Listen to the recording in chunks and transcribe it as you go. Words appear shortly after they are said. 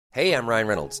Hey, I'm Ryan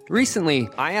Reynolds. Recently,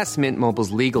 I asked Mint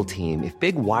Mobile's legal team if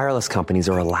big wireless companies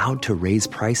are allowed to raise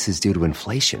prices due to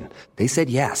inflation. They said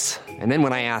yes. And then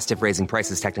when I asked if raising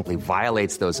prices technically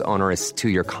violates those onerous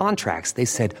two-year contracts, they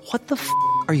said, "What the f***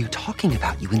 are you talking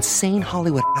about, you insane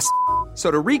Hollywood ass?" So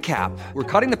to recap, we're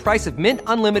cutting the price of Mint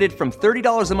Unlimited from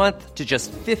 $30 a month to just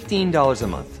 $15 a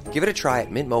month. Give it a try at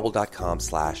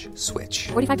mintmobile.com/switch.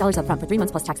 $45 up front for 3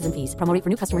 months plus taxes and fees. Promo rate for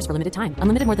new customers for limited time.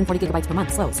 Unlimited more than 40 gigabytes per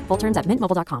month. Slows full terms at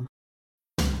mintmobile.com.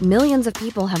 Millions of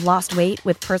people have lost weight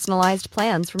with personalized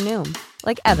plans from Noom.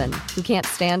 Like Evan, who can't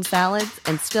stand salads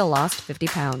and still lost 50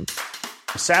 pounds.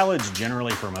 Salads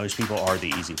generally for most people are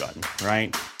the easy button,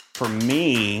 right? For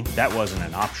me, that wasn't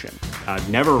an option. I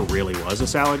never really was a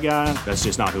salad guy. That's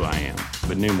just not who I am.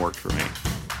 But Noom worked for me.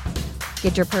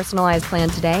 Get your personalized plan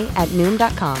today at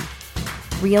Noom.com.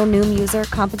 Real Noom user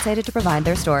compensated to provide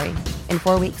their story. In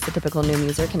 4 weeks, the typical Noom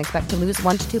user can expect to lose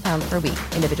 1 to 2 pounds per week.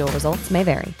 Individual results may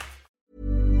vary.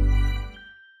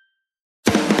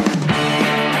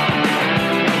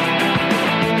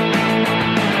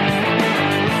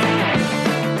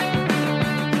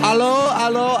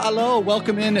 Hello.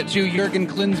 Welcome in to Jurgen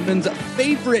Klinsmann's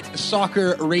favorite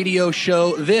soccer radio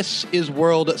show. This is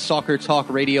World Soccer Talk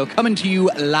Radio, coming to you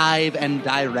live and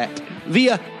direct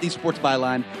via the Sports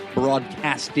Byline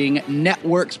Broadcasting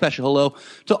Network. Special hello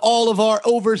to all of our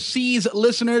overseas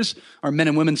listeners, our men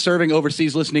and women serving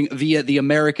overseas listening via the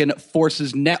American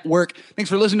Forces Network. Thanks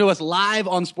for listening to us live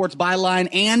on Sports Byline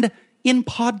and in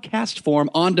podcast form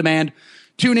on demand.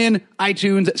 Tune in,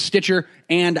 iTunes, Stitcher,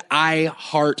 and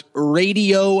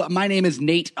iHeartRadio. My name is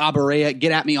Nate Abaurrea.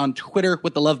 Get at me on Twitter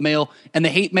with the love mail and the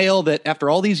hate mail that after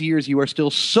all these years you are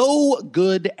still so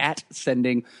good at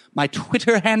sending. My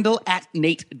Twitter handle at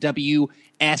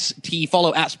NateWST.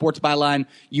 Follow at Sports Byline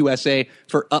USA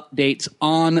for updates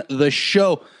on the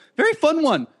show. Very fun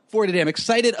one for today. I'm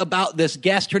excited about this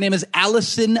guest. Her name is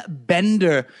Allison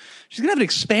Bender. She's going to have an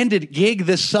expanded gig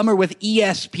this summer with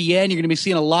ESPN. You're going to be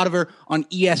seeing a lot of her on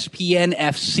ESPN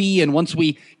FC. And once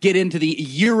we get into the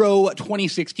Euro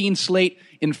 2016 slate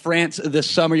in France this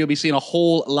summer, you'll be seeing a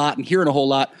whole lot and hearing a whole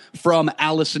lot from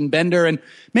Allison Bender. And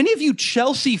many of you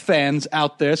Chelsea fans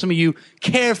out there, some of you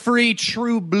carefree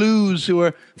true blues who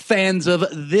are fans of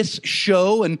this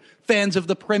show and fans of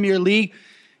the Premier League,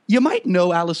 you might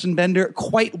know Allison Bender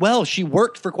quite well. She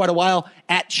worked for quite a while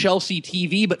at Chelsea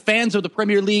TV, but fans of the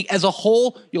Premier League as a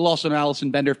whole, you'll also know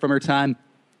Allison Bender from her time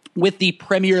with the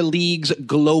Premier League's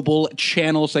global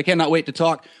channel. So I cannot wait to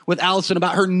talk with Allison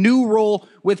about her new role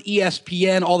with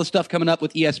ESPN, all the stuff coming up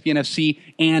with ESPN FC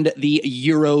and the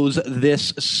Euros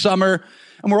this summer.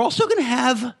 And we're also going to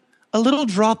have a little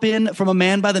drop in from a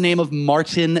man by the name of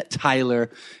Martin Tyler.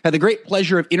 Had the great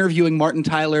pleasure of interviewing Martin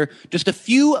Tyler just a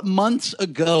few months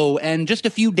ago, and just a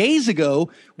few days ago,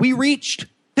 we reached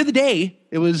to the day,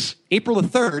 it was April the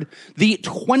 3rd, the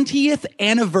 20th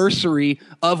anniversary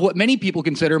of what many people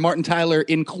consider, Martin Tyler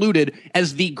included,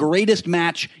 as the greatest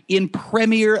match in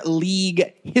Premier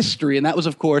League history. And that was,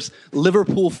 of course,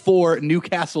 Liverpool 4,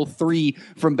 Newcastle 3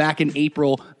 from back in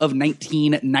April of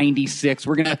 1996.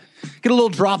 We're going to get a little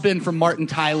drop in from Martin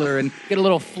Tyler and get a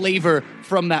little flavor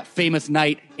from that famous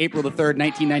night, April the 3rd,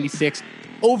 1996.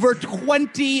 Over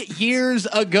 20 years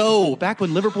ago, back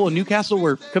when Liverpool and Newcastle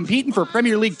were competing for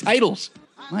Premier League titles.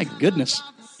 My goodness,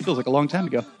 feels like a long time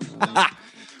ago.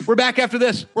 We're back after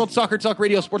this. World Soccer Talk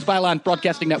Radio, Sports Byline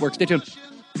Broadcasting Network. Stay tuned.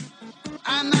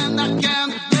 And then I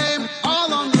can't blame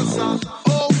all on the sun.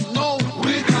 Oh no,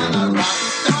 we're gonna rock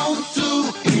down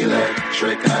to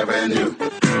Electric Avenue.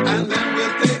 And then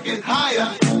we'll take it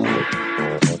higher.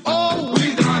 Oh,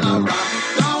 we're gonna rock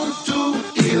down to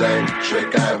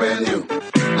Electric Avenue.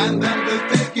 And then we'll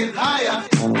take it higher.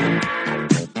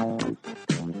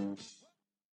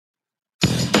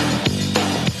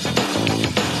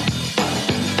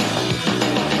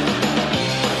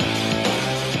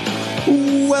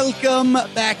 Welcome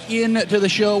back into the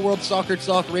show, World Soccer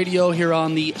Talk Radio, here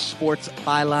on the Sports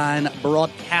Byline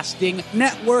Broadcasting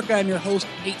Network. I'm your host,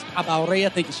 Nate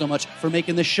Abaurrea. Thank you so much for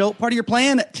making this show part of your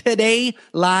plan today,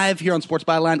 live here on Sports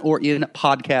Byline or in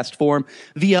podcast form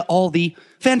via all the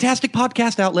fantastic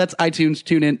podcast outlets, iTunes,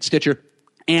 TuneIn, Stitcher,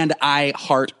 and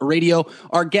iHeartRadio.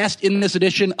 Our guest in this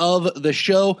edition of the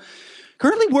show,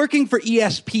 currently working for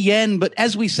ESPN, but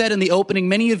as we said in the opening,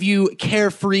 many of you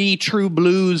carefree true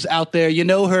blues out there, you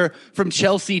know her from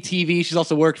Chelsea TV. She's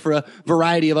also worked for a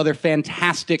variety of other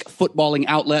fantastic footballing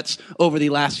outlets over the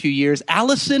last few years.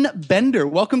 Allison Bender,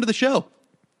 welcome to the show.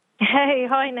 Hey,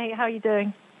 hi Nate, how are you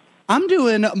doing? I'm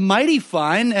doing mighty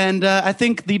fine, and I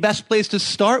think the best place to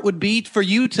start would be for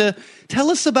you to tell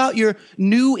us about your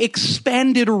new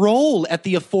expanded role at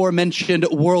the aforementioned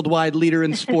worldwide leader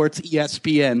in sports,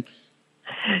 ESPN.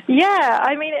 Yeah,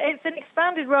 I mean, it's an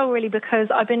expanded role really because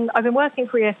I've been working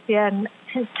for ESPN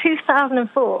since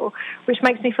 2004, which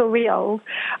makes me feel really old.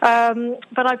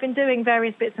 But I've been doing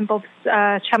various bits and bobs,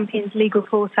 Champions League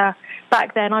reporter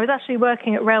back then. I was actually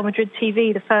working at Real Madrid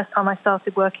TV the first time I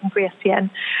started working for ESPN.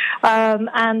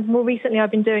 And more recently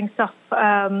I've been doing stuff,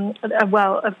 the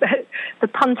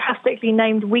puntastically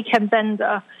named Weekend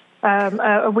Bender,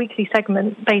 a weekly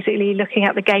segment basically looking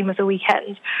at the game of the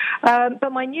weekend.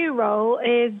 But my new role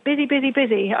is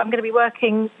busy. I'm going to be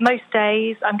working most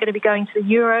days. I'm going to be going to the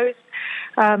Euros,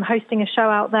 hosting a show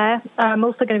out there. I'm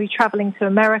also going to be traveling to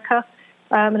America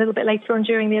a little bit later on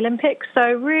during the Olympics. So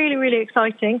really, really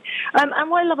exciting. And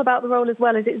what I love about the role as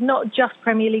well is it's not just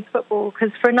Premier League football,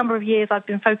 because for a number of years I've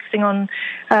been focusing on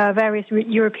various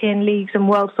European leagues and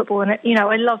world football. And,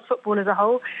 I love football as a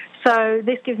whole. So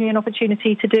this gives me an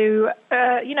opportunity to do,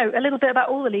 a little bit about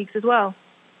all the leagues as well.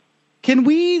 Can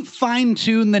we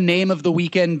fine-tune the name of the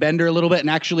Weekend Bender a little bit and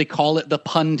actually call it the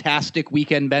Puntastic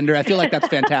Weekend Bender? I feel like that's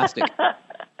fantastic.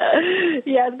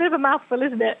 Yeah, it's a bit of a mouthful,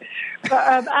 isn't it?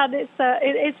 But, and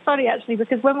it's funny, actually,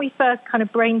 because when we first kind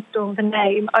of brainstormed the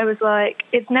name, I was like,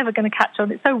 it's never going to catch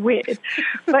on. It's so weird.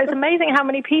 But it's amazing how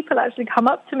many people actually come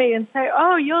up to me and say,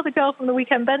 oh, you're the girl from the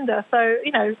Weekend Bender. So,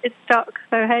 it's stuck.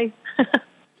 So, hey.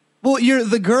 Well, you're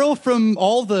the girl from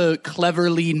all the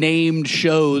cleverly named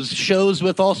shows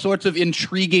with all sorts of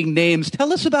intriguing names.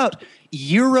 Tell us about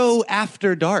Euro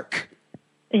After Dark.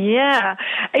 Yeah,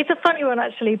 it's a funny one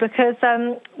actually because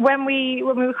when we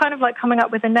were kind of like coming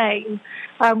up with a name,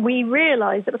 we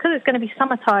realised that because it's going to be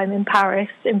summertime in Paris,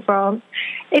 in France,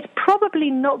 it's probably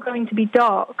not going to be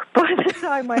dark by the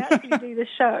time I actually do the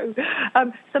show.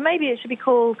 So maybe it should be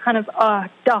called kind of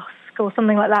Dusk or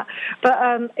something like that.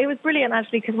 But it was brilliant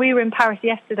actually because we were in Paris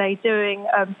yesterday doing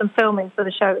some filming for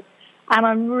the show. And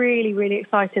I'm really, really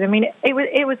excited. I mean, it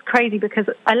was crazy because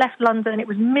I left London. It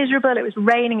was miserable. It was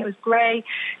raining. It was grey.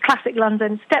 Classic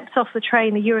London. Stepped off the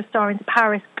train, the Eurostar into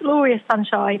Paris. Glorious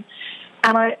sunshine.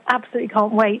 And I absolutely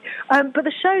can't wait. But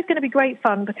the show is going to be great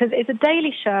fun because it's a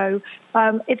daily show.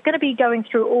 It's going to be going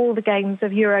through all the games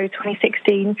of Euro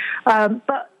 2016.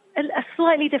 But a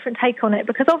slightly different take on it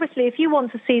because obviously if you want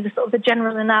to see the sort of the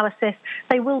general analysis,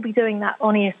 they will be doing that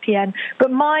on ESPN. But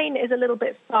mine is a little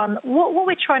bit fun. What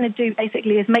we're trying to do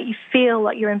basically is make you feel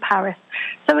like you're in Paris.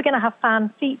 So we're going to have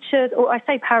fan features, or I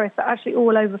say Paris, but actually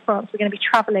all over France. We're going to be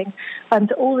traveling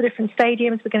to all the different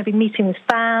stadiums. We're going to be meeting with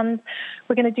fans.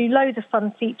 We're going to do loads of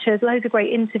fun features, loads of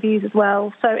great interviews as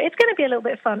well. So it's going to be a little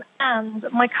bit fun. And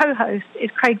my co-host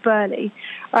is Craig Burley.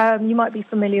 You might be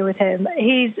familiar with him.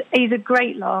 He's a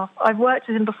great laugh. I've worked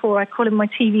with him before. I call him my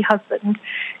TV husband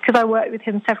because I worked with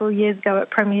him several years ago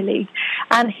at Premier League.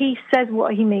 And he says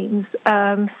what he means.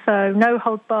 So no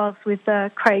holds bars with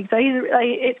Craig. So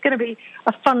it's going to be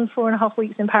a fun 4.5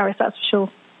 weeks in Paris, that's for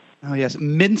sure. Oh, yes.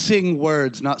 Mincing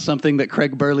words, not something that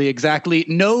Craig Burley exactly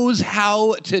knows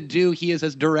how to do. He is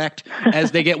as direct as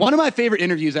they get. One of my favorite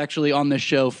interviews, actually, on this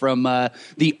show from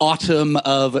the autumn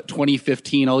of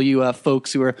 2015. All you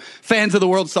folks who are fans of the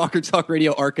World Soccer Talk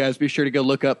Radio archives, be sure to go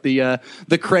look up the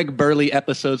Craig Burley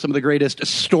episode, some of the greatest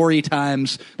story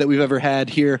times that we've ever had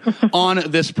here on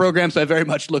this program. So I very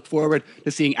much look forward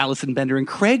to seeing Alison Bender and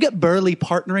Craig Burley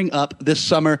partnering up this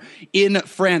summer in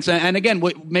France. And again,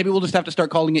 maybe we'll just have to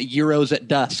start calling it Euros at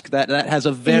Dusk. That has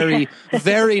a very,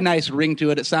 very nice ring to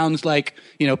it. It sounds like,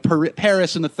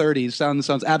 Paris in the 30s.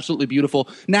 Sounds absolutely beautiful.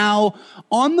 Now,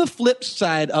 on the flip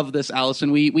side of this,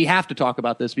 Alison, we have to talk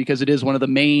about this because it is one of the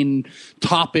main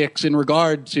topics in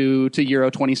regard to Euro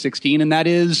 2016, and that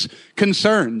is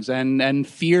concerns and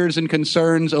fears and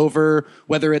concerns over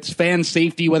whether it's fan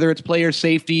safety, whether it's player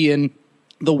safety, and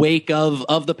the wake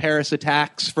of the Paris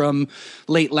attacks from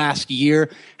late last year.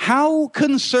 How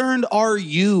concerned are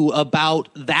you about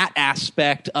that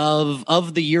aspect of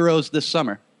the Euros this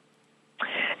summer?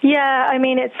 Yeah, I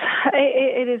mean,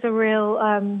 it is a real,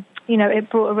 it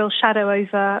brought a real shadow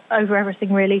over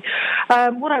everything, really.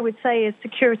 What I would say is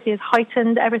security is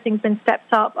heightened. Everything's been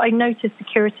stepped up. I noticed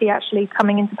security actually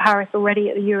coming into Paris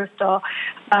already at the Eurostar.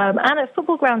 And at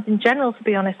football grounds in general, to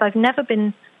be honest, I've never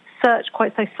been searched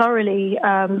quite so thoroughly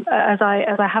as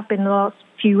I have been the last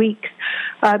few weeks,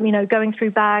 going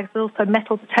through bags, but also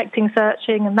metal detecting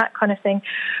searching and that kind of thing.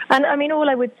 And I mean, all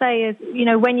I would say is,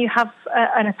 when you have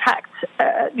an attack,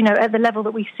 at the level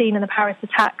that we've seen in the Paris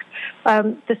attacks,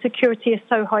 the security is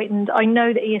so heightened. I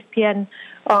know that ESPN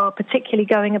are particularly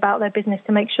going about their business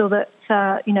to make sure that,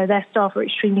 their staff are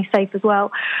extremely safe as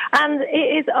well. And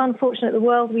it is unfortunate, the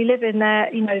world we live in,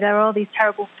 there are these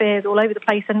terrible fears all over the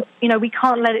place, and, we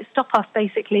can't let it stop us,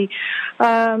 basically.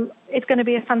 It's going to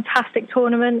be a fantastic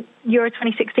tournament. Euro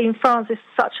 2016, France is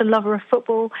such a lover of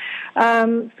football.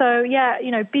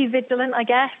 Be vigilant, I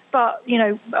guess, but,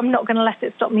 I'm not going to let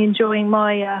it stop me enjoying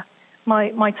my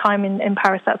time in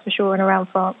Paris, that's for sure, and around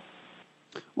France.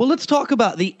 Well, let's talk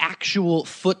about the actual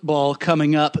football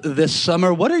coming up this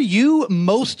summer. What are you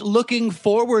most looking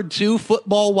forward to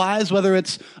football-wise, whether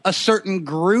it's a certain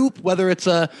group, whether it's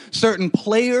a certain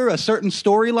player, a certain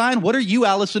storyline? What are you,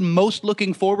 Alison, most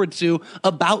looking forward to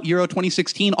about Euro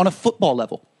 2016 on a football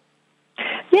level?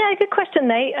 Yeah, good question,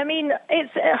 Nate. I mean,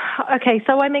 it's okay.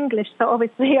 So I'm English, so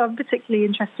obviously I'm particularly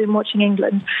interested in watching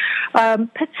England,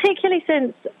 particularly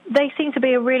since they seem to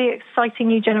be a really exciting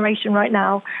new generation right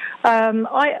now.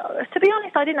 To be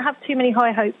honest, I didn't have too many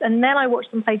high hopes, and then I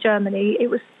watched them play Germany. It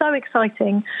was so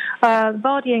exciting.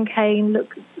 Vardy and Kane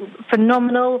look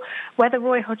phenomenal. Whether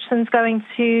Roy Hodgson's going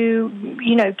to,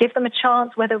 give them a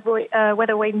chance, whether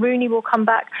Wayne Rooney will come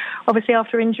back, obviously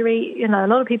after injury. A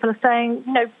lot of people are saying,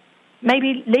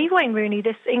 maybe leave Wayne Rooney.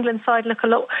 This England side look a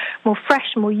lot more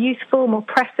fresh, more youthful, more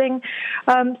pressing.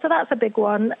 So that's a big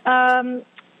one.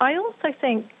 I also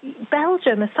think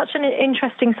Belgium is such an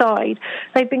interesting side.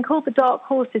 They've been called the dark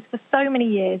horses for so many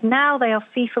years. Now they are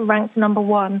FIFA ranked number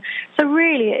 1. So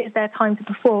really it is their time to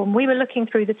perform. We were looking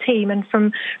through the team, and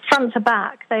from front to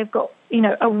back, they've got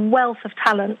a wealth of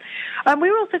talent. We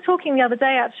were also talking the other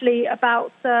day, actually,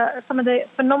 about some of the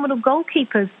phenomenal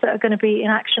goalkeepers that are going to be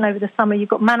in action over the summer. You've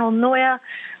got Manuel Neuer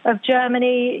of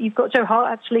Germany. You've got Joe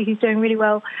Hart, actually, who's doing really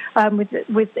well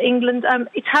with England.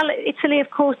 Italy, of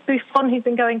course, Buffon, who's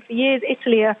been going for years.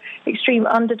 Italy are extreme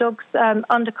underdogs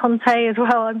under Conte as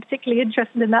well. I'm particularly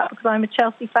interested in that because I'm a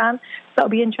Chelsea fan. So that'll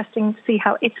be interesting to see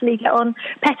how Italy get on.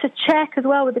 Petr Cech as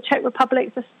well with the Czech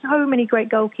Republic. There's so many great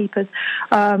goalkeepers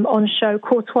on show.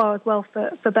 Courtois as well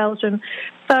for Belgium.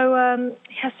 So,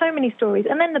 so many stories.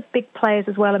 And then the big players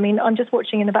as well. I mean, I'm just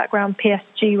watching in the background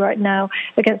PSG right now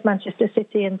against Manchester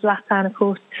City, and Zlatan, of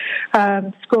course,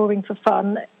 scoring for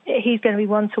fun. He's going to be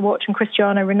one to watch, and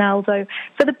Cristiano Ronaldo.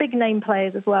 So the big name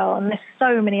players as well. And there's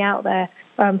so many out there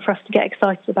for us to get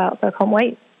excited about. So I can't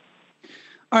wait.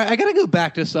 All right, I got to go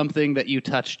back to something that you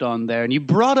touched on there, and you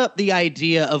brought up the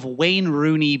idea of Wayne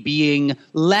Rooney being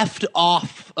left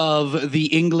off of the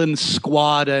England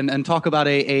squad and talk about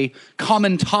a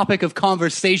common topic of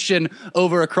conversation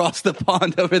over across the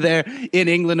pond over there in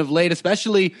England of late,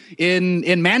 especially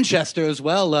in Manchester as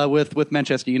well, with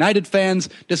Manchester United fans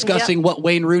discussing what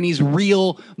Wayne Rooney's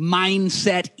real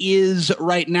mindset is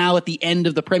right now at the end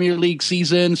of the Premier League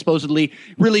season, supposedly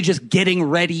really just getting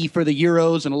ready for the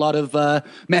Euros, and a lot of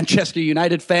Manchester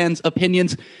United fans'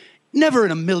 opinions. Never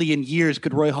in a million years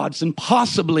could Roy Hodgson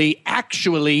possibly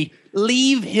actually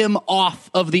leave him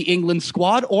off of the England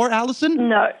squad, or Alison?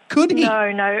 No. Could he?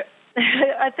 No.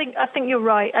 I think you're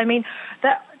right. I mean,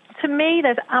 to me,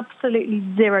 there's absolutely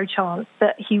zero chance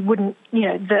that he wouldn't,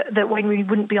 that Wayne Rooney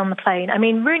wouldn't be on the plane. I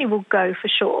mean, Rooney will go for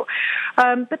sure.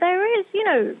 But there is,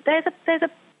 there's a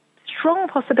strong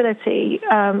possibility,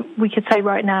 we could say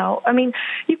right now. I mean,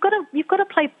 you've got to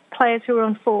play players who are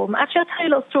on form. Actually, I'll tell you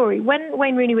a little story. When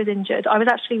Wayne Rooney was injured, I was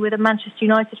actually with a Manchester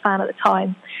United fan at the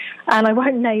time, and I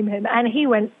won't name him, and he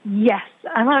went, yes.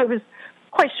 And I was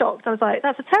quite shocked. I was like,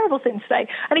 that's a terrible thing to say.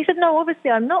 And he said, no, obviously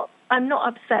I'm not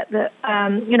upset that,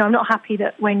 I'm not happy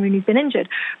that Wayne Rooney's been injured.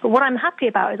 But what I'm happy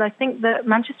about is I think that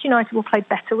Manchester United will play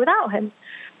better without him.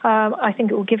 I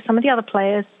think it will give some of the other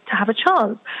players to have a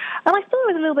chance. And I thought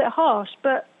it was a little bit harsh,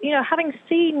 but, having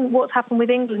seen what's happened with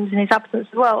England in his absence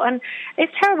as well, and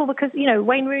it's terrible because,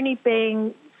 Wayne Rooney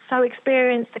being so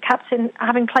experienced, the captain,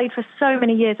 having played for so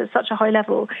many years at such a high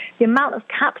level, the amount of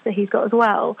caps that he's got as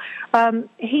well,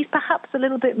 he's perhaps a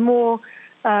little bit more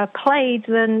played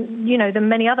than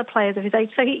many other players of his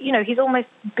age. So he's almost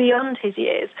beyond his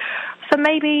years. So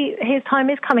maybe his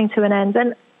time is coming to an end.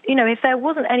 And if there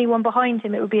wasn't anyone behind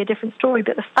him, it would be a different story.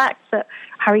 But the fact that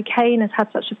Harry Kane has had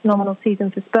such a phenomenal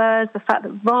season for Spurs, the fact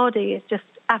that Vardy is just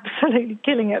absolutely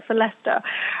killing it for Leicester,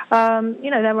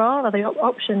 there are other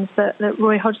options that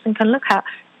Roy Hodgson can look at.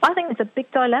 I think it's a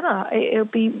big dilemma. It'll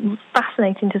be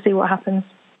fascinating to see what happens.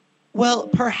 Well,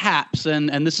 perhaps,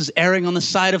 and this is erring on the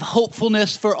side of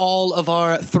hopefulness for all of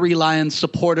our Three Lions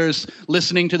supporters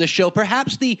listening to the show.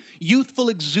 Perhaps the youthful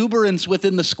exuberance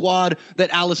within the squad that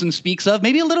Allison speaks of,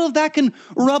 maybe a little of that can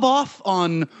rub off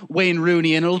on Wayne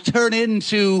Rooney, and it'll turn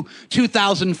into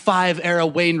 2005 era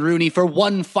Wayne Rooney for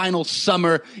one final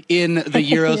summer in the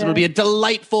Euros. Yeah. It'll be a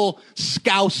delightful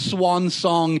Scouse swan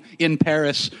song in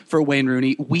Paris for Wayne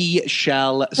Rooney. We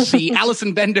shall see.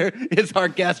 Allison Bender is our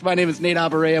guest. My name is Nate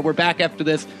Abaurrea. We're back after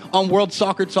this on World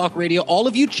Soccer Talk Radio. All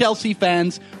of you Chelsea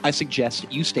fans, I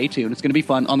suggest you stay tuned. It's going to be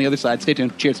fun on the other side. Stay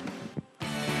tuned. Cheers.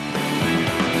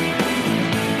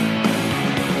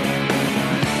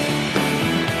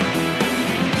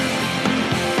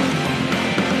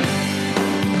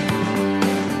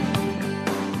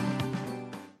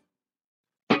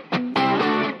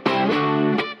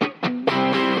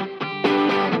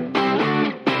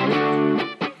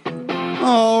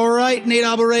 Nate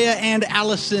Abaurrea and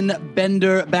Allison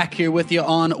Bender back here with you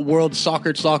on World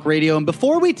Soccer Talk Radio. And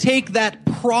before we take that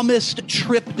promised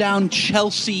trip down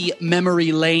Chelsea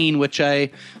memory lane, which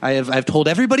I've told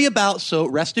everybody about, so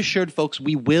rest assured, folks,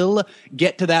 we will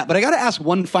get to that. But I got to ask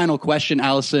one final question,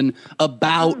 Allison,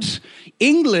 about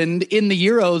England in the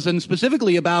Euros, and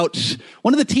specifically about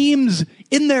one of the teams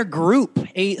in their group,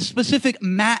 a specific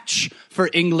match for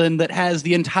England that has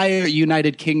the entire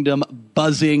United Kingdom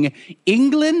buzzing.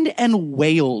 England and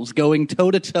Wales going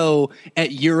toe-to-toe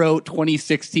at Euro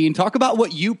 2016. Talk about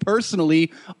what you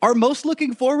personally are most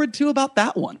looking forward to about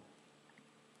that one.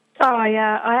 Oh,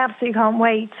 yeah, I absolutely can't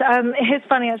wait. It's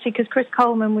funny, actually, because Chris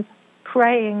Coleman was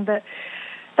praying that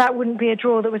wouldn't be a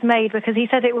draw that was made, because he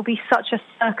said it would be such a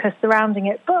circus surrounding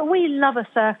it. But we love a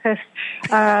circus,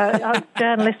 our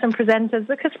journalists and presenters,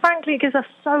 because frankly it gives us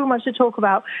so much to talk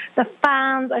about. The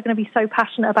fans are going to be so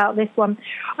passionate about this one.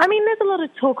 I mean, there's a lot of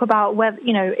talk about whether,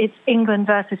 it's England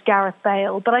versus Gareth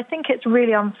Bale, but I think it's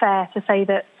really unfair to say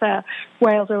that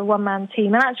Wales are a one-man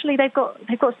team. And actually they've got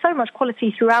so much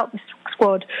quality throughout this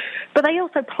squad, but they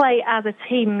also play as a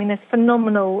team. I mean, there's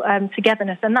phenomenal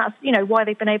togetherness, and that's why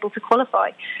they've been able to qualify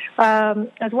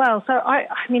as well. So I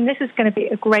mean, this is going to be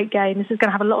a great game. This is going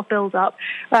to have a lot of build-up.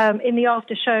 In the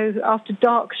after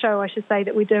dark show, I should say,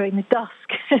 that we're doing, the Dusk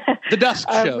show. The Dusk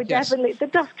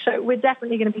show. We're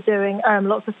definitely going to be doing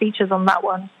lots of features on that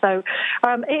one. So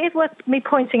it is worth me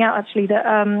pointing out, actually,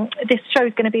 that this show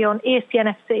is going to be on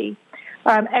ESPN FC.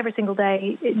 Every single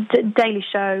day, daily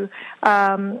show,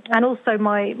 and also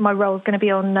my role is going to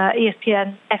be on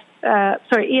ESPN FC,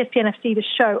 the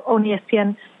show on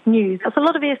ESPN News. That's a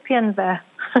lot of ESPNs there.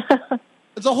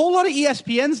 There's a whole lot of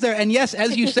ESPNs there. And yes,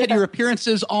 as you said, your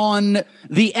appearances on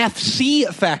the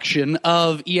FC faction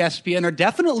of ESPN are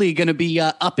definitely going to be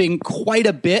upping quite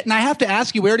a bit. And I have to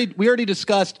ask you, we already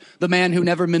discussed the man who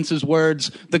never minces words,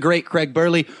 the great Craig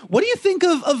Burley. What do you think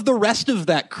of the rest of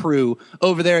that crew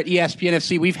over there at ESPN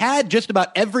FC? We've had just about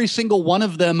every single one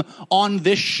of them on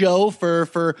this show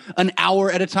for an hour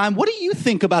at a time. What do you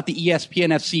think about the ESPN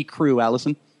FC crew,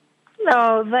 Allison?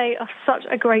 Oh, they are such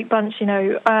a great bunch,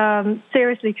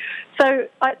 seriously. So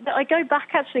I go back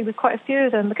actually with quite a few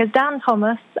of them, because Dan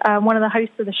Thomas, one of the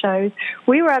hosts of the shows,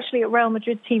 we were actually at Real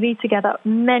Madrid TV together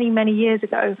many, many years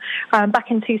ago, back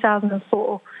in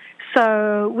 2004.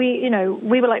 So we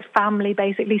were like family,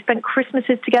 basically. Spent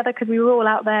Christmases together because we were all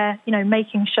out there,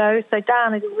 making shows. So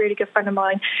Dan is a really good friend of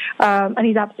mine, and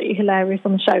he's absolutely hilarious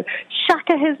on the show.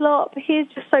 Shaka Hislop, he's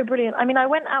just so brilliant. I mean, I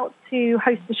went out to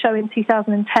host the show in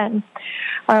 2010,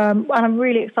 and I'm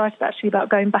really excited actually about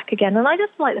going back again. And I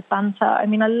just like the banter. I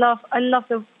mean, I love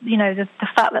the the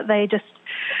fact that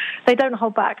they don't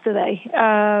hold back, do they?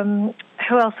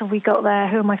 Who else have we got there?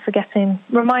 Who am I forgetting?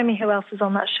 Remind me who else is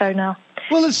on that show now.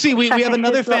 Well, let's see. We have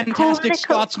another fantastic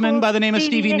Scotsman by the name of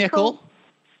Stevie Nicol.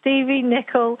 Stevie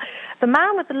Nicol, the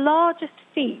man with the largest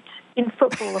feet in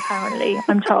football, apparently,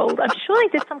 I'm told. I'm sure he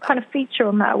did some kind of feature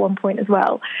on that at one point as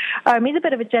well. He's a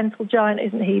bit of a gentle giant,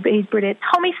 isn't he? But he's brilliant.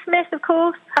 Tommy Smith, of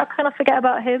course. How can I forget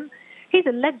about him? He's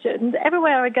a legend.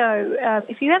 Everywhere I go,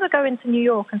 if you ever go into New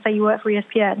York and say you work for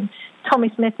ESPN,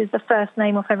 Tommy Smith is the first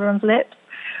name off everyone's lips.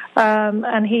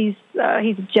 And he's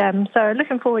a gem. So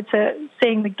looking forward to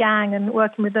seeing the gang and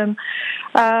working with them.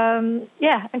 And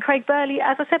Craig Burley,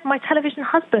 as I said, my television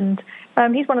husband.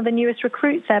 He's one of the newest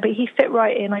recruits there, but he fit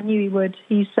right in. I knew he would.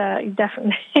 He's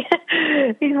definitely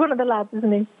he's one of the lads,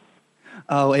 isn't he?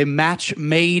 Oh, a match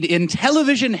made in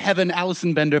television heaven.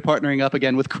 Alison Bender partnering up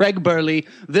again with Craig Burley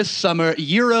this summer.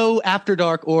 Euro After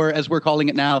Dark, or as we're calling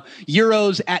it now,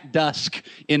 Euros at Dusk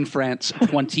in France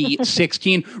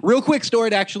 2016. Real quick story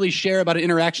to actually share about an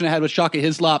interaction I had with Shaka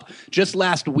Hislop just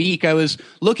last week. I was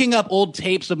looking up old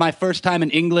tapes of my first time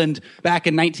in England back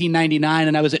in 1999,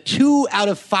 and I was at 2 out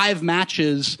of 5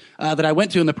 matches that I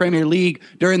went to in the Premier League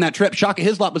during that trip. Shaka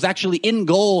Hislop was actually in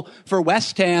goal for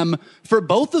West Ham for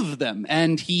both of them.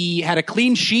 And he had a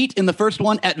clean sheet in the first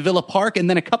one at Villa Park. And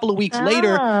then a couple of weeks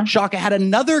later, Shaka had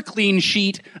another clean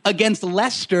sheet against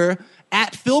Leicester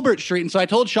at Filbert Street. And so I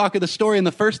told Shaka the story. And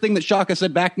the first thing that Shaka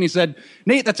said back to me said,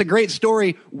 Nate, that's a great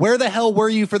story. Where the hell were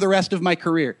you for the rest of my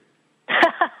career?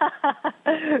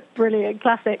 Brilliant.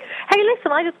 Classic. Hey,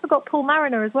 listen, I just forgot Paul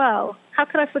Mariner as well. How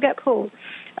could I forget Paul?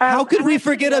 How could we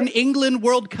forget an England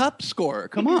World Cup scorer?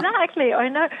 Come on. Exactly. I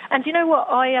know. And do you know what?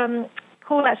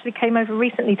 Paul actually came over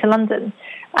recently to London,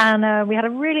 and we had a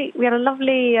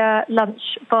lovely lunch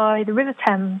by the River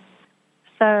Thames.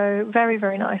 So very,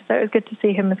 very nice. So it was good to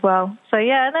see him as well. So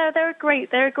yeah, no, they're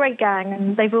a great gang,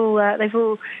 and they've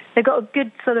got a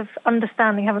good sort of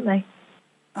understanding, haven't they?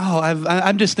 Oh,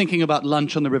 I'm just thinking about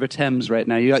lunch on the River Thames right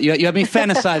now. You have me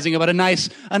fantasizing about a nice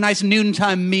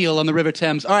noontime meal on the River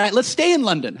Thames. All right, let's stay in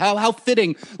London. How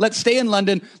fitting. Let's stay in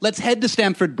London. Let's head to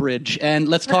Stamford Bridge, and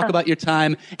let's talk about your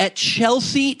time at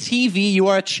Chelsea TV. You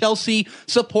are a Chelsea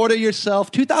supporter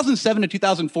yourself. 2007 to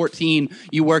 2014,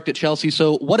 you worked at Chelsea.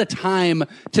 So what a time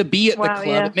to be at the club.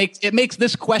 Yeah. It makes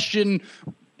this question...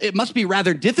 It must be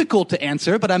rather difficult to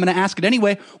answer, but I'm going to ask it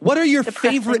anyway. What are your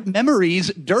favorite memories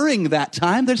during that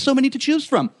time? There's so many to choose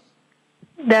from.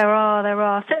 There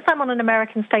are. Since I'm on an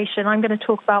American station, I'm going to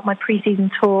talk about my preseason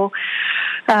tour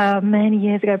many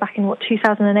years ago, back in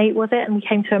 2008 was it? And we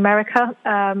came to America.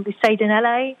 We stayed in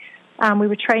LA, and we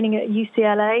were training at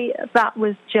UCLA. That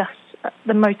was just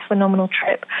the most phenomenal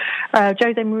trip.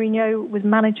 Jose Mourinho was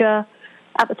manager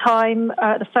at the time,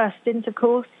 the first stint, of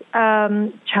course.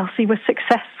 Chelsea was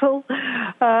successful.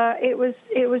 It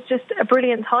was just a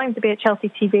brilliant time to be at Chelsea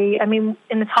TV. I mean,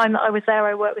 in the time that I was there,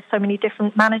 I worked with so many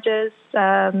different managers.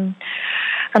 Andre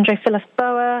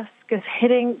Villas-Boas, Gus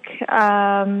Hiddink,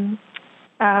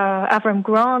 Avram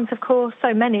Grant, of course,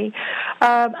 so many.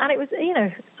 And it was,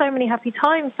 so many happy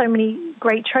times, so many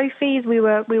great trophies. We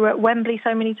were at Wembley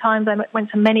so many times. I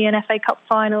went to many an FA Cup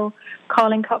final,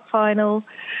 Carling Cup final.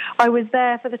 I was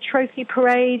there for the trophy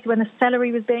parade when the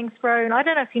celery was being thrown. I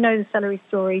don't know if you know the celery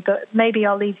story, but maybe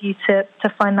I'll leave you to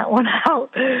find that one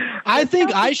out. I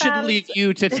think I should leave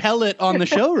you to tell it on the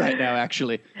show right now,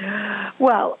 actually.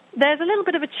 Well, there's a little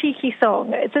bit of a cheeky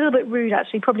song. It's a little bit rude,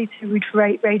 actually, probably too rude for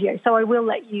radio, so I will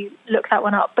let you look that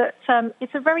one up. But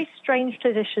it's a very strange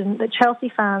tradition that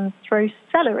Chelsea fans throw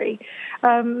celery.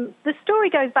 The story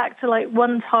goes back to,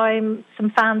 one time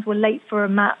some fans were late for a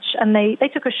match, and they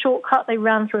took a shortcut. They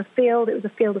ran through a field. It was a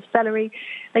field of celery.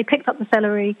 They picked up the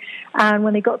celery, and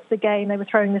when they got to the game, they were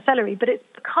throwing the celery. But it's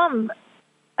become,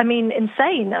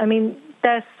 insane.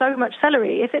 There's so much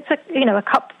celery. If it's a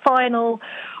cup final,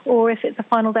 or if it's the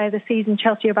final day of the season,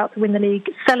 Chelsea are about to win the league,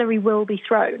 celery will be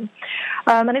thrown.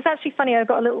 And it's actually funny, I've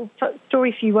got a little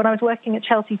story for you. When I was working at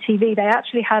Chelsea TV, they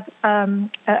actually had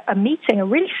a meeting, a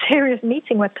really serious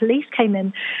meeting, where police came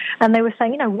in, and they were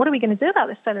saying, what are we going to do about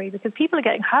this celery? Because people are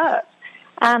getting hurt.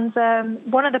 And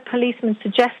one of the policemen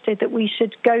suggested that we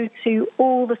should go to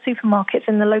all the supermarkets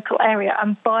in the local area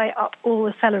and buy up all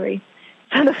the celery,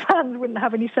 so the fans wouldn't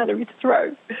have any celery to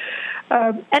throw.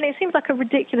 And it seems like a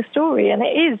ridiculous story, and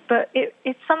it is, but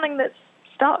it's something that's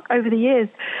stuck over the years.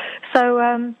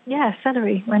 So,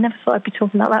 celery. I never thought I'd be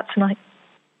talking about that tonight.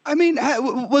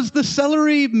 Was the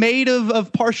celery made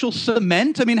of partial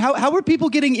cement? How were people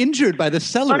getting injured by the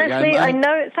celery? Honestly, I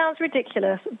know it sounds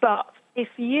ridiculous, but if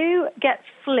you get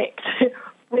flicked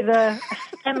with a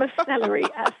stem of celery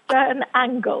at a certain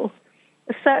angle,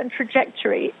 a certain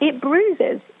trajectory, it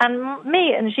bruises. And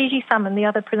me and Gigi Salmon, the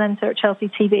other presenter at Chelsea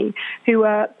TV, who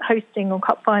were hosting on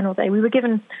Cup Final Day, we were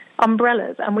given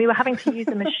umbrellas and we were having to use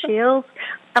them as shields.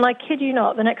 And I kid you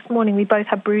not, the next morning we both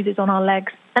had bruises on our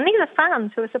legs. And these are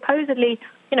fans who are supposedly,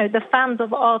 the fans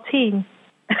of our team.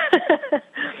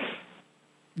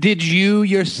 Did you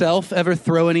yourself ever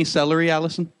throw any celery,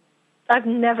 Alison? I've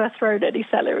never thrown any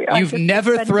celery. You've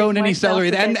never thrown any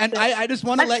celery. And I just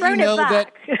want to let you know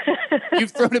that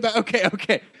you've thrown it back.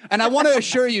 Okay. And I want to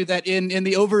assure you that in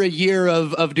the over a year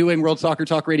of doing World Soccer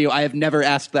Talk Radio, I have never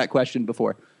asked that question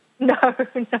before. No,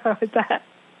 I bet.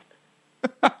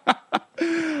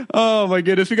 Oh my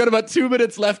goodness. We got about 2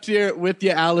 minutes left here with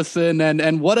you, Allison.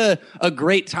 And what a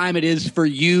great time it is for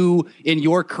you in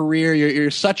your career.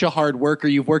 You're such a hard worker.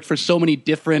 You've worked for so many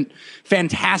different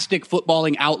fantastic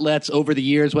footballing outlets over the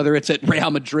years, whether it's at Real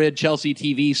Madrid, Chelsea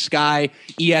TV, Sky,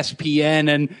 ESPN.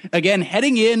 And again,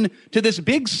 heading in to this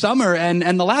big summer.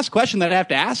 And the last question that I have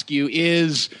to ask you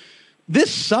is,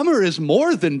 this summer is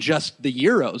more than just the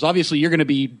Euros. Obviously, you're going to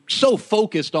be so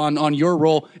focused on your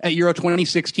role at Euro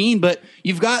 2016, but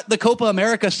you've got the Copa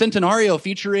America Centenario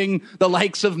featuring the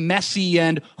likes of Messi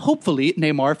and hopefully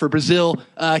Neymar for Brazil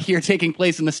here taking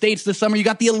place in the States this summer. You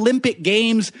got the Olympic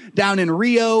Games down in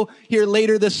Rio here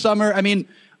later this summer. I mean,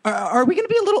 are we going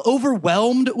to be a little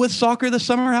overwhelmed with soccer this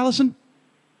summer, Allison?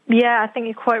 Yeah, I think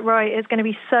you're quite right. It's going to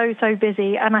be so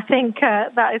busy. And I think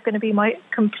that is going to be my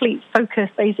complete focus,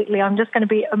 basically. I'm just going to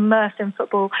be immersed in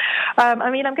football. I'm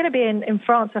going to be in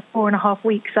France for 4.5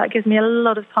 weeks. So that gives me a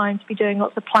lot of time to be doing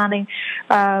lots of planning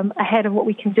ahead of what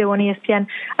we can do on ESPN.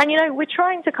 And, we're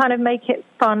trying to kind of make it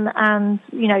fun and,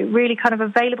 really kind of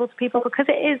available to people because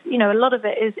it is, a lot of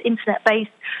it is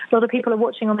internet-based. A lot of people are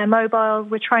watching on their mobiles.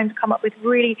 We're trying to come up with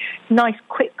really nice,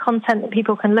 quick content that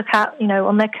people can look at,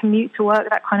 on their commute to work,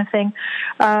 that kind of thing.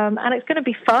 And it's going to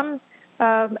be fun.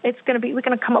 We're going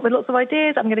to come up with lots of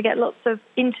ideas. I'm going to get lots of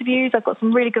interviews. I've got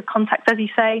some really good contacts, as you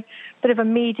say, bit of a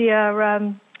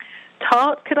media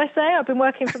tart, could I say? I've been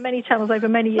working for many channels over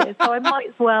many years, so I might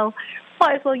as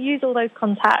well use all those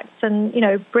contacts and,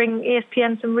 bring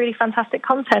ESPN some really fantastic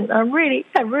content. I'm really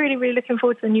looking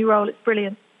forward to the new role. It's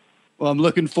brilliant. Well, I'm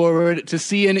looking forward to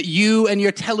seeing you and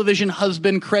your television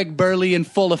husband, Craig Burley, in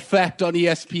full effect on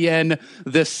ESPN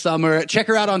this summer. Check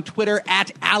her out on Twitter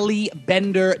at Ali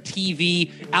Bender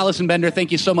TV. Allison Bender,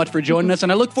 thank you so much for joining us,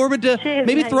 and I look forward to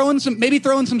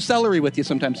throwing some celery with you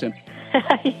sometime soon.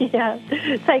 Yeah,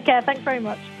 take care. Thanks very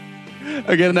much.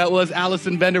 Again, that was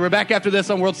Allison Bender. We're back after this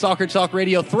on World Soccer Talk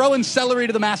Radio. Throwing celery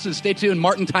to the masses. Stay tuned.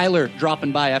 Martin Tyler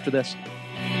dropping by after this.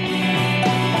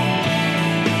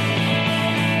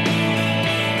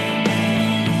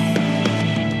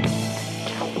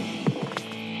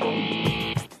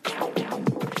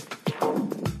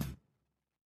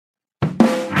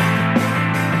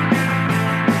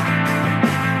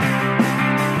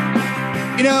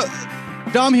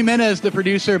 Dom Jimenez, the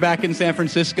producer back in San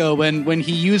Francisco, when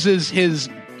he uses his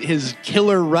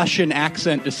killer Russian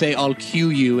accent to say "I'll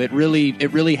cue you," it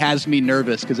really has me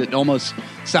nervous because it almost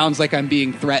sounds like I'm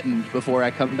being threatened before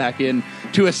I come back in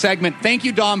to a segment. Thank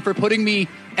you, Dom, for putting me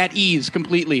at ease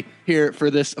completely here for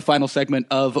this final segment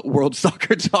of World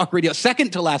Soccer Talk Radio.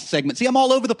 Second to last segment. See, I'm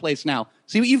all over the place now.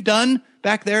 See what you've done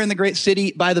back there in the great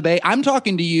city by the bay? I'm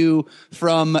talking to you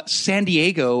from San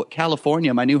Diego,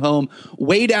 California, my new home,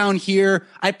 way down here.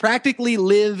 I practically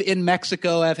live in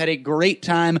Mexico. I've had a great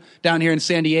time down here in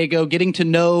San Diego, getting to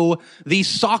know the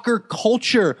soccer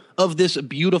culture of this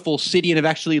beautiful city, and have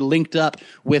actually linked up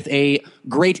with a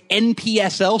great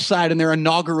NPSL side in their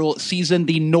inaugural season,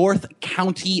 the North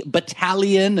County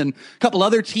Battalion, and a couple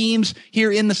other teams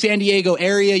here in the San Diego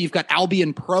area. You've got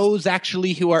Albion Pros,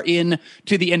 actually, who are in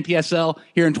to the NPSL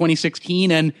here in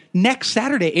 2016. And next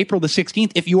Saturday, April the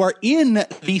 16th, if you are in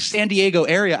the San Diego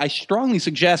area, I strongly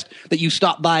suggest that you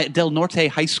stop by Del Norte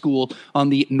High School on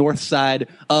the north side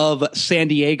of San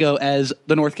Diego, as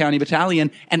the North County Battalion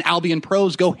and Albion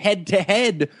Pros go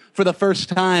head-to-head for the first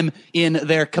time in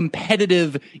their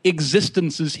competitive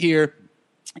existences here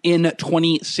in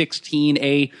 2016,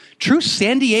 a true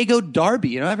San Diego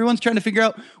derby. Everyone's trying to figure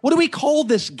out, what do we call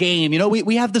this game?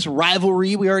 We have this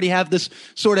rivalry. We already have this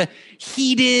sort of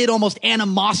heated, almost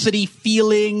animosity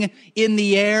feeling in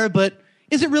the air, but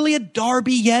is it really a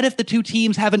derby yet if the two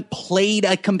teams haven't played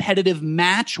a competitive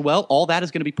match? Well, all that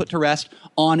is going to be put to rest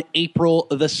on April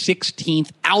the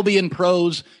 16th. Albion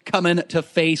Pros coming to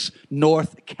face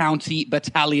North County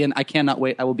Battalion. I cannot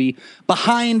wait. I will be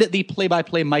behind the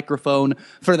play-by-play microphone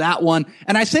for that one.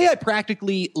 And I say I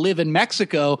practically live in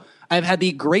Mexico. I've had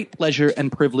the great pleasure and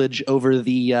privilege over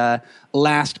the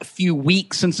last few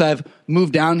weeks since I've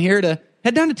moved down here to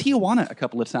head down to Tijuana a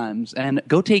couple of times and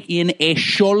go take in a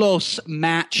Xolos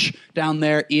match down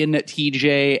there in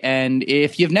TJ. And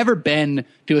if you've never been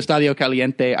to Estadio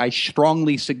Caliente, I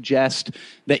strongly suggest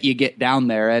that you get down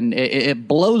there. And it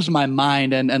blows my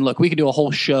mind. And look, we could do a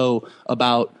whole show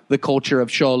about the culture of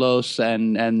Xolos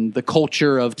and the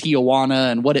culture of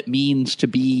Tijuana and what it means to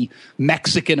be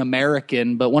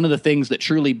Mexican-American. But one of the things that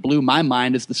truly blew my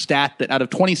mind is the stat that out of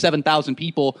 27,000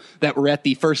 people that were at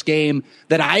the first game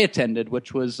that I attended,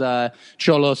 which was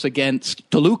Xolos against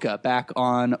Toluca back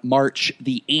on March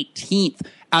the 18th,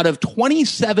 out of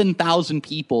 27,000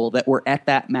 people that were at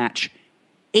that match,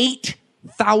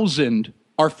 8,000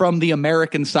 are from the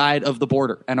American side of the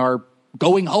border and are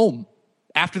going home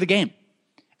after the game.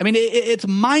 I mean, it's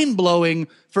mind-blowing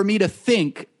for me to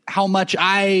think how much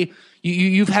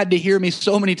you've had to hear me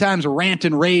so many times rant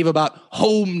and rave about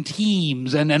home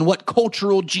teams and what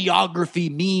cultural geography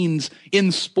means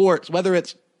in sports, whether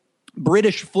it's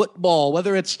British football,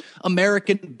 whether it's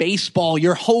American baseball.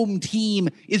 Your home team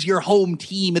is your home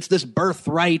team. It's this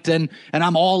birthright, and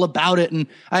I'm all about it. And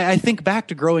I think back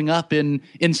to growing up in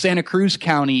Santa Cruz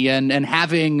County and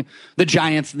having the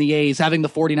Giants and the A's, having the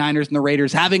 49ers and the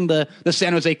Raiders, having the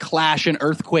San Jose Clash and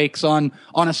Earthquakes on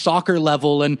a soccer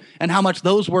level, and how much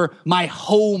those were my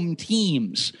home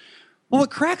teams. Well, what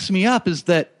cracks me up is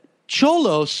that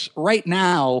Xolos right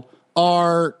now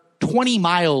are 20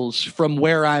 miles from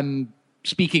where I'm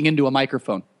speaking into a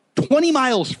microphone. 20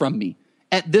 miles from me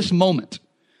at this moment.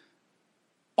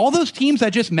 All those teams I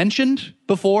just mentioned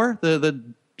before, the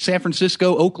San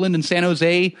Francisco, Oakland, and San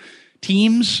Jose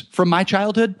teams from my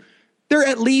childhood, they're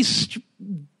at least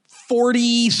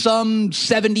 40, some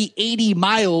 70, 80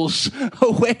 miles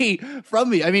away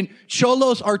from me. I mean,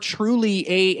 Xolos are truly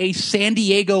a San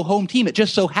Diego home team. It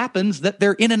just so happens that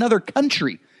they're in another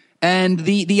country. And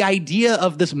the idea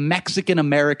of this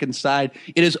Mexican-American side,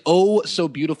 it is oh so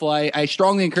beautiful. I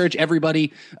strongly encourage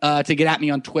everybody to get at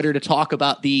me on Twitter to talk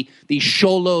about the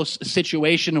Xolos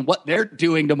situation and what they're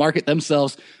doing to market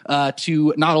themselves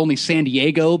to not only San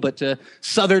Diego, but to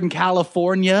Southern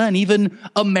California and even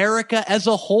America as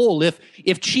a whole. If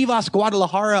Chivas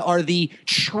Guadalajara are the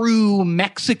true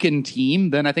Mexican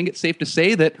team, then I think it's safe to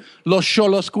say that Los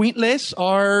Xoloscuintles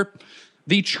are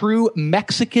the true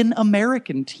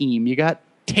Mexican-American team. You got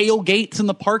tailgates in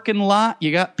the parking lot.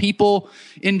 You got people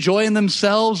enjoying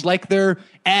themselves like they're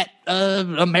at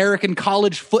an American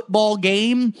college football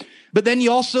game. But then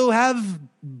you also have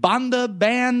banda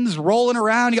bands rolling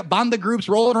around. You got banda groups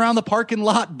rolling around the parking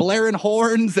lot, blaring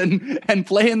horns and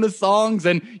playing the songs.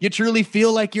 And you truly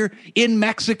feel like you're in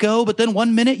Mexico. But then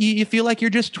one minute you feel like you're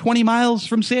just 20 miles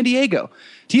from San Diego.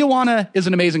 Tijuana is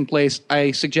an amazing place.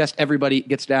 I suggest everybody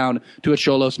gets down to a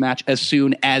Xolos match as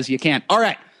soon as you can. All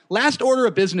right, last order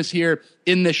of business here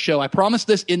in this show. I promised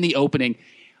this in the opening.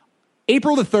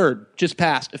 April the 3rd just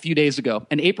passed a few days ago,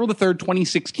 and April the 3rd,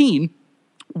 2016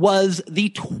 was the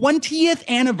 20th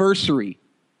anniversary,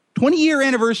 20-year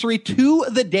anniversary to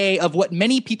the day of what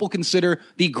many people consider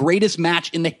the greatest match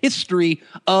in the history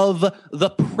of the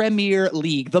Premier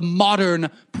League, the modern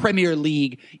Premier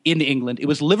League in England. It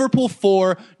was Liverpool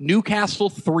 4, Newcastle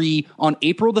 3 on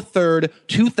April the 3rd,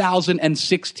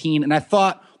 2016. And I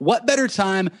thought, what better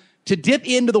time to dip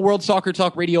into the World Soccer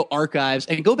Talk Radio archives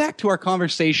and go back to our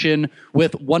conversation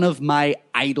with one of my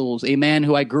idols, a man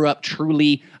who I grew up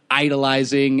truly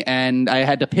idolizing, and I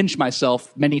had to pinch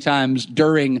myself many times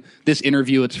during this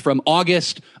interview. It's from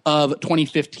August of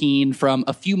 2015, from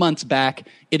a few months back.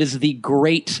 It is the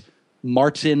great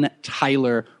Martin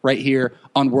Tyler right here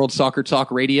on World Soccer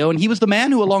Talk Radio, and he was the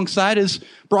man who, alongside his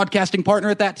broadcasting partner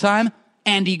at that time,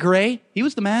 Andy Gray, he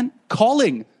was the man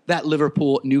calling that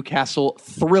Liverpool-Newcastle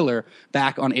thriller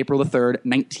back on April the 3rd,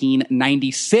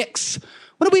 1996.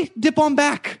 Why don't we dip on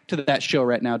back to that show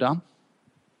right now, Dom?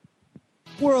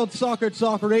 World Soccer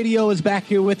Talk Radio is back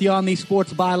here with you on the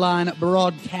Sports Byline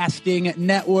Broadcasting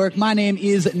Network. My name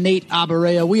is Nate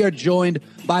Abaurrea. We are joined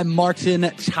by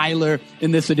Martin Tyler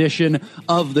in this edition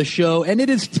of the show. And it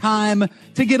is time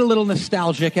to get a little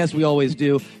nostalgic, as we always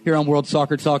do here on World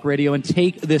Soccer Talk Radio, and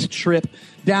take this trip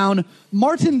down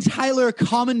Martin Tyler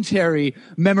commentary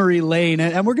memory lane.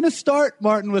 And we're going to start,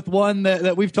 Martin, with one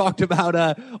that we've talked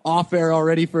about off air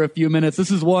already for a few minutes. This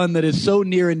is one that is so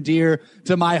near and dear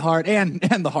to my heart and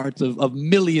the hearts of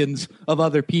millions of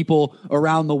other people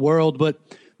around the world. But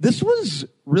this was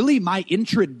really my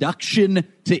introduction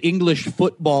to English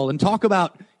football, and talk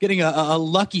about getting a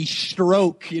lucky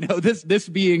stroke, you know, this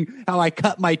being how I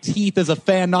cut my teeth as a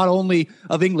fan, not only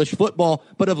of English football,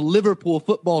 but of Liverpool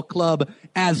Football Club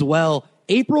as well.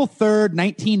 April 3rd,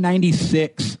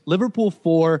 1996, Liverpool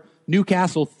 4,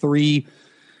 Newcastle 3.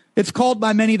 It's called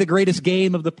by many the greatest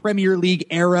game of the Premier League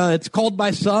era. It's called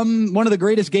by some one of the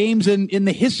greatest games in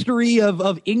the history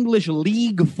of English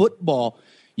league football.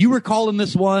 You were calling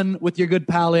this one with your good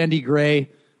pal, Andy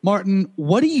Gray. Martin,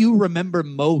 what do you remember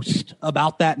most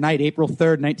about that night, April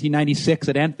 3rd, 1996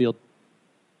 at Anfield?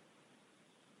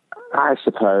 I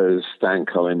suppose Stan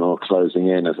Collymore closing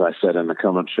in, as I said in the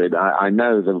commentary. I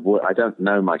don't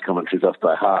know my commentaries off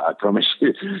by heart, I promise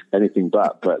you, anything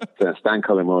but Stan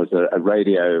Collymore is a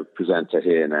radio presenter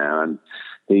here now, and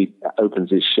he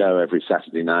opens his show every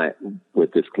Saturday night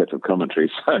with this clip of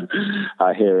commentary, so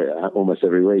I hear it almost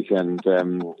every week. And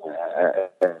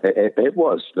it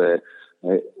was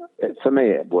for me,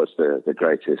 it was the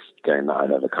greatest game that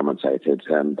I've ever commentated.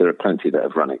 There are plenty that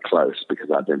have run it close because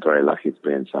I've been very lucky to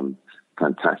be in some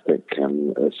fantastic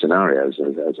scenarios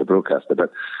as a broadcaster.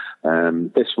 But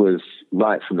this was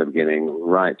right from the beginning,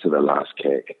 right to the last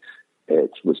kick.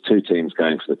 It was two teams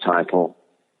going for the title,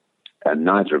 and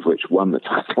neither of which won the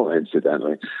title,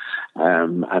 incidentally.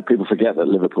 And people forget that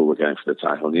Liverpool were going for the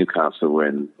title. Newcastle were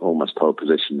in almost pole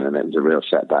position, and it was a real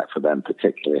setback for them,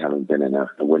 particularly having been in a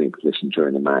winning position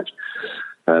during the match.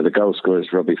 The goal scorers,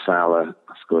 Robbie Fowler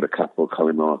scored a couple,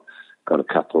 Collymore got a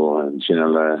couple, and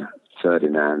Ginola,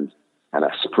 Ferdinand, and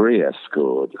Asprilla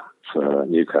scored for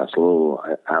Newcastle, all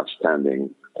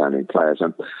outstanding players.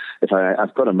 And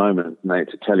I've got a moment, Nate,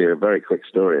 to tell you a very quick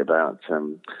story about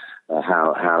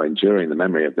how enduring the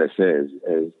memory of this is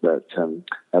that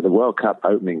at the World Cup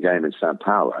opening game in Sao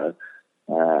Paulo,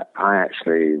 I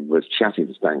actually was chatting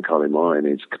to Stan Collymore in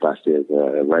his capacity as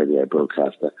a radio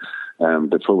broadcaster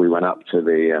before we went up to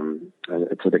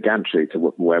the gantry to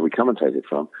where we commentated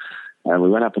from. And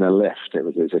we went up in a lift. It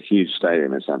was a huge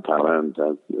stadium in Sao Paulo, and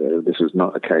this was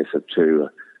not a case of two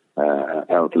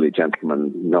elderly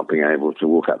gentlemen not being able to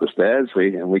walk up the stairs.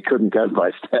 We couldn't go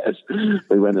by stairs.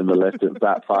 We went in the lift at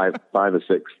about five or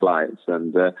six flights,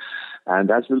 and as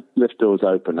the lift doors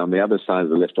opened, on the other side of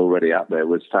the lift, already up there,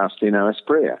 was Faustino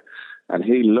Asprilla, and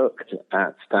he looked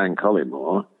at Stan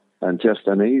Collymore. And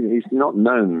he's not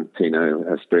known, Tino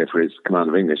Asprilla, for his command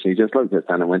of English. He just looked at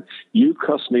Stan and went, "You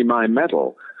cost me my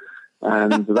medal."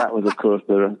 And that was, of course,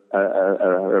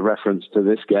 a reference to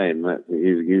this game that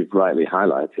you've rightly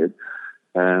highlighted,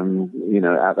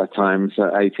 at that time,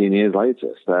 so 18 years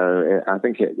later. So I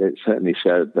think it certainly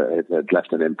showed that it had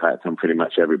left an impact on pretty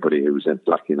much everybody who was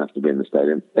lucky enough to be in the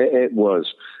stadium. It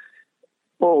was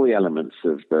all the elements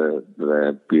of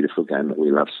the beautiful game that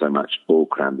we love so much, all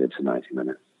crammed into 90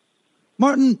 minutes.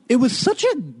 Martin, it was such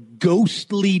a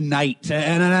ghostly night,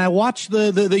 and I watch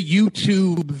the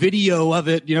YouTube video of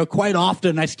it, quite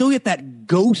often. I still get that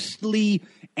ghostly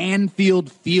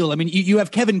Anfield feel. I mean, you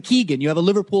have Kevin Keegan, you have a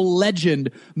Liverpool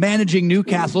legend managing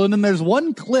Newcastle, and then there's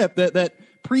one clip that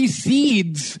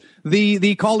precedes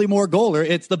the Collymore goal, or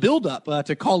it's the build-up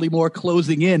to Collymore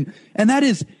closing in, and that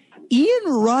is Ian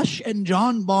Rush and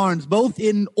John Barnes, both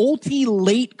in ulti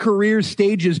late career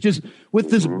stages, just with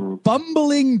this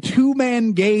bumbling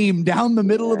two-man game down the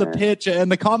middle of the pitch. And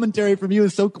the commentary from you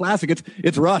is so classic.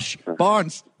 It's Rush,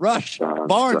 Barnes, Rush,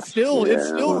 Barnes. It's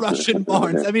still Rush and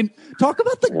Barnes. I mean, talk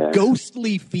about the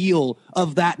ghostly feel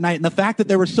of that night and the fact that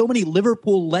there were so many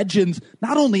Liverpool legends,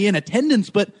 not only in attendance,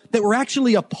 but that were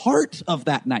actually a part of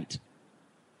that night.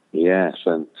 Yes,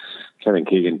 and Kevin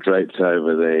Keegan draped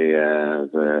over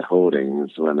the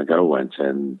hoardings when the goal went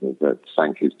in that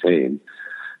thanked his team.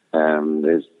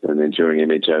 There's an enduring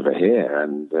image over here,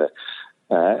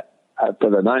 but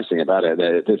the nice thing about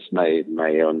it, this may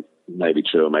be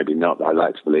true or maybe not, but I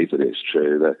like to believe that it's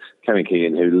true, that Kevin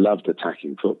Keegan, who loved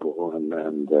attacking football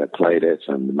and played it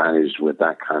and managed with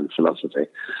that kind of philosophy,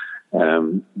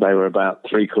 they were about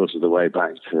 3/4 of the way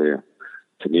back to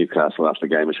Newcastle after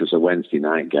the game, which was a Wednesday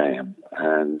night game,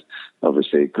 and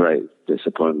obviously great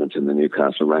disappointment in the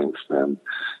Newcastle ranks. And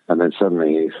then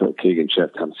suddenly Keegan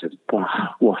chirped up and said,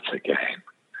 "Wow, what a game.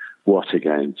 What a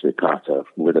game to be part of,"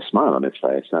 with a smile on his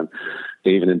face, and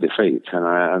even in defeat. And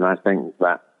I think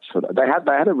that they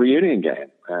had a reunion game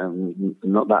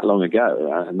not that long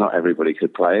ago. Not everybody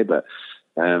could play, but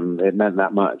it meant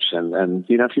that much. And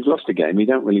if you've lost a game, you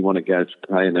don't really want to go to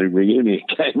play in a reunion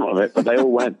game of it, but they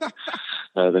all went,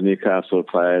 the Newcastle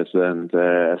players. And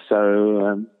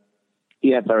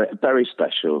very, very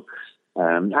special.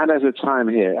 And at a time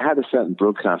here, it had a certain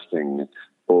broadcasting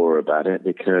aura about it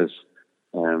because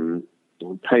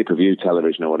pay-per-view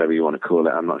television, or whatever you want to call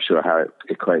it, I'm not sure how it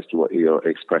equates to what your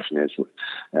expression is.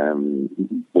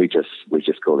 We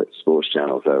just call it sports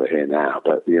channels over here now,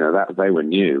 but that they were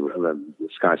new.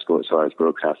 Sky Sports I was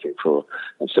broadcasting for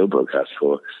and still broadcast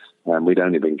for. We'd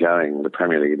only been going, the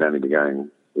Premier League had only been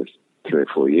going for 3 or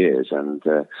 4 years, and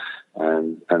the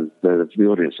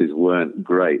audiences weren't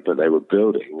great, but they were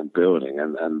building,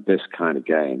 and this kind of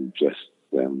game just,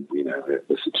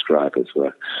 the subscribers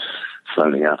were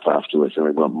phoning up afterwards, and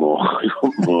we want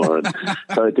more. And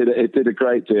so it did a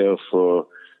great deal for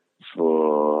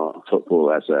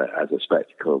football as a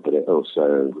spectacle, but it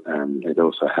also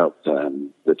helped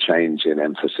the change in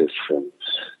emphasis from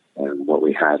what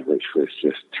we had, which was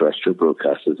just terrestrial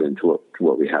broadcasters, into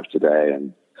what we have today,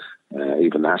 and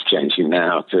even that's changing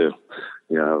now to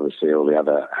obviously all the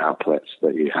other outlets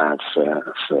that you have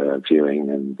for viewing,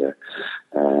 and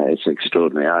it's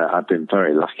extraordinary. I've been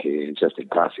very lucky, just in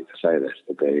passing to say this,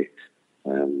 to be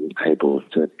able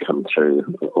to come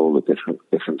through all the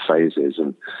different phases.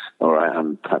 And all right,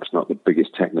 I'm perhaps not the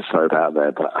biggest technophobe out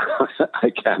there, but I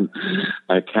can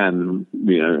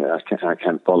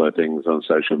follow things on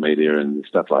social media and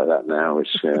stuff like that now, which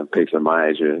people of my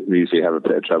age usually have a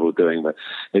bit of trouble doing. But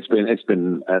it's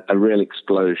been a real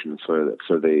explosion for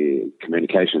the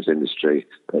communications industry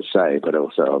per se, but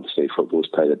also obviously football's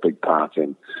played a big part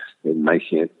in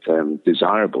making it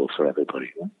desirable for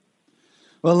everybody.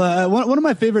 Well, one of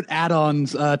my favorite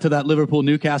add-ons to that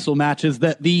Liverpool-Newcastle match is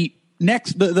that the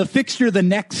fixture the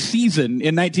next season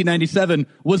in 1997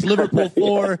 was Liverpool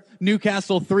 4,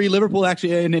 Newcastle 3. Liverpool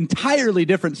actually in entirely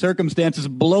different circumstances,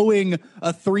 blowing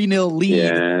a 3-0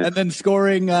 lead and then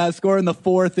scoring the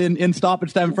fourth in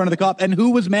stoppage time in front of the Kop. And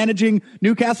who was managing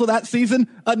Newcastle that season?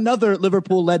 Another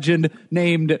Liverpool legend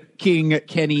named King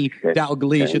Kenny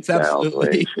Dalglish. It's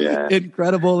absolutely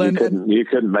incredible. You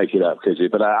couldn't make it up, could you?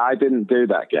 But I didn't do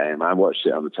that game. I watched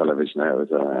it on the television. It was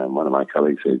one of my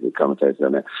colleagues who commentated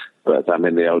on it. But I'm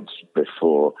in the odds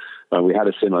before. We had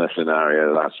a similar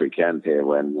scenario last weekend here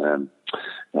when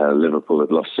Liverpool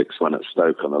had lost 6-1 at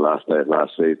Stoke on the last day of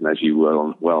last season, as you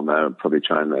well know, and probably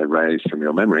trying to erase from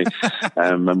your memory.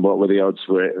 And what were the odds?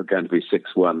 Were going to be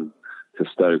 6-1 to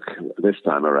Stoke this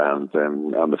time around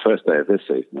on the first day of this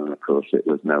season. And of course, it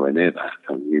was nowhere near that.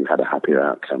 And you had a happier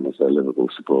outcome as a Liverpool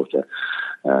supporter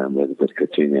with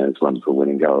Coutinho's wonderful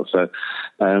winning goal. So,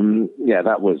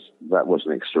 that was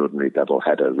an extraordinary double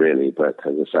header, really. But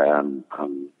as I say,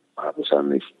 I was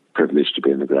only privileged to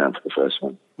be in the ground for the first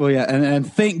one. Well, yeah, and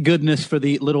thank goodness for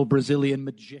the little Brazilian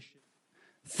magician.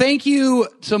 Thank you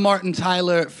to Martin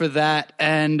Tyler for that,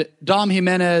 and Dom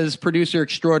Jimenez, producer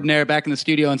extraordinaire, back in the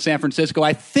studio in San Francisco.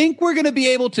 I think we're going to be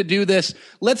able to do this.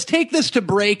 Let's take this to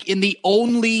break in the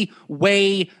only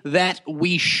way that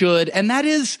we should, and that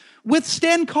is with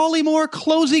Stan Collymore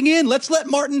closing in. Let's let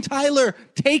Martin Tyler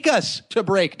take us to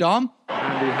break, Dom.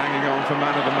 Andy hanging on for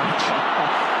man of the match.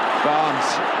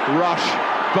 Barnes, rush,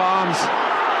 Barnes.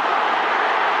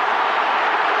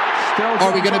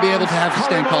 Are we going to be able to have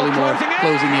Stan Collymore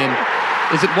closing in?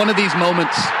 Is it one of these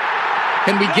moments?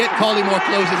 Can we get Collymore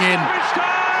closing in?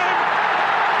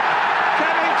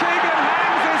 Kevin Keegan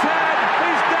hangs his head.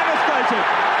 He's devastated.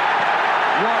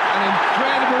 What an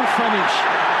incredible finish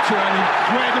to an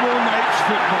incredible night's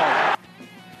football.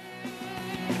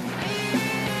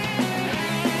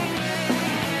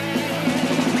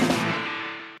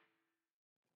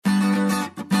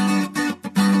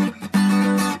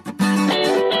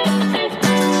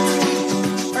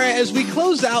 As we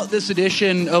close out this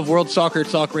edition of World Soccer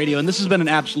Talk Radio, and this has been an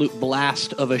absolute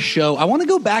blast of a show, I want to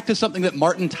go back to something that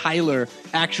Martin Tyler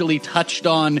actually touched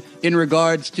on in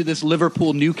regards to this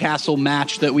Liverpool-Newcastle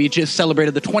match that we just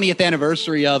celebrated the 20th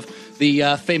anniversary of,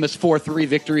 the famous 4-3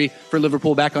 victory for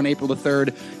Liverpool back on April the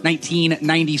 3rd,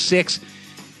 1996.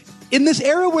 In this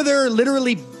era where there are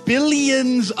literally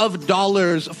billions of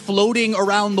dollars floating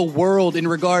around the world in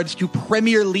regards to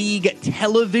Premier League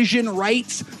television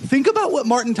rights, think about what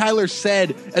Martin Tyler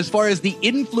said as far as the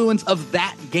influence of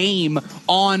that game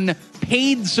on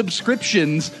paid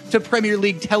subscriptions to Premier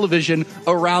League television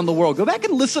around the world. Go back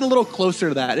and listen a little closer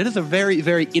to that. It is a very,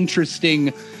 very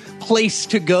interesting place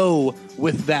to go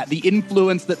with that. The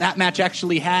influence that match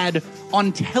actually had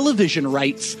on television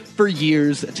rights for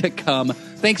years to come.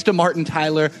 Thanks to Martin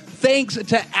Tyler. Thanks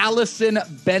to Allison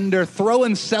Bender.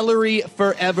 Throwing celery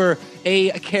forever.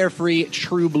 A carefree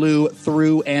true blue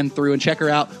through and through. And check her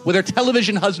out with her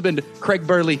television husband, Craig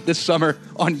Burley, this summer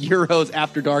on Euros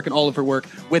After Dark and all of her work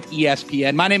with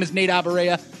ESPN. My name is Nate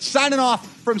Abaurrea, signing off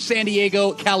from San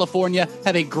Diego, California.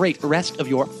 Have a great rest of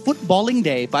your footballing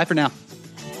day. Bye for now.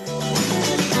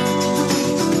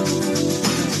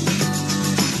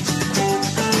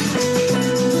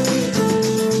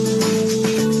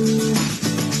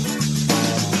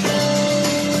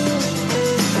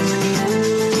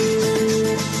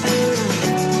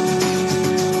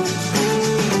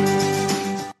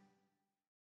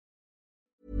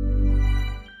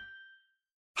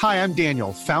 Hi, I'm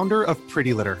Daniel, founder of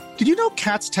Pretty Litter. Did you know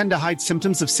cats tend to hide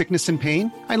symptoms of sickness and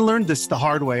pain? I learned this the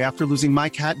hard way after losing my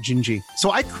cat, Gingy. So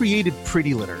I created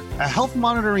Pretty Litter, a health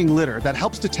monitoring litter that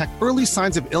helps detect early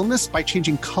signs of illness by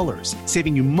changing colors,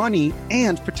 saving you money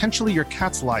and potentially your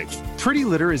cat's life. Pretty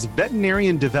Litter is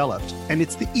veterinarian developed, and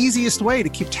it's the easiest way to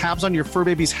keep tabs on your fur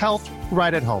baby's health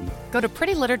right at home. Go to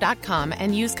prettylitter.com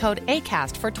and use code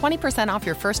ACAST for 20% off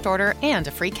your first order and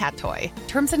a free cat toy.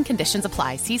 Terms and conditions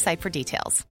apply. See site for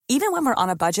details. Even when we're on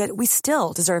a budget, we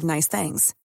still deserve nice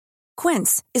things.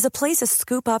 Quince is a place to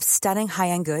scoop up stunning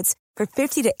high-end goods for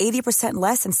 50 to 80%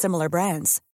 less than similar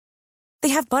brands. They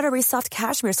have buttery soft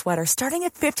cashmere sweaters starting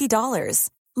at $50,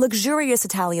 luxurious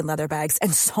Italian leather bags,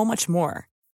 and so much more.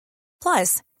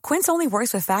 Plus, Quince only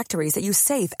works with factories that use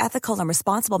safe, ethical, and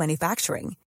responsible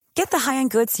manufacturing. Get the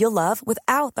high-end goods you'll love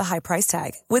without the high price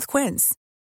tag with Quince.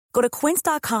 Go to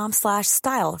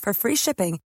quince.com/style for free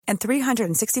shipping and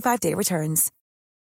 365-day returns.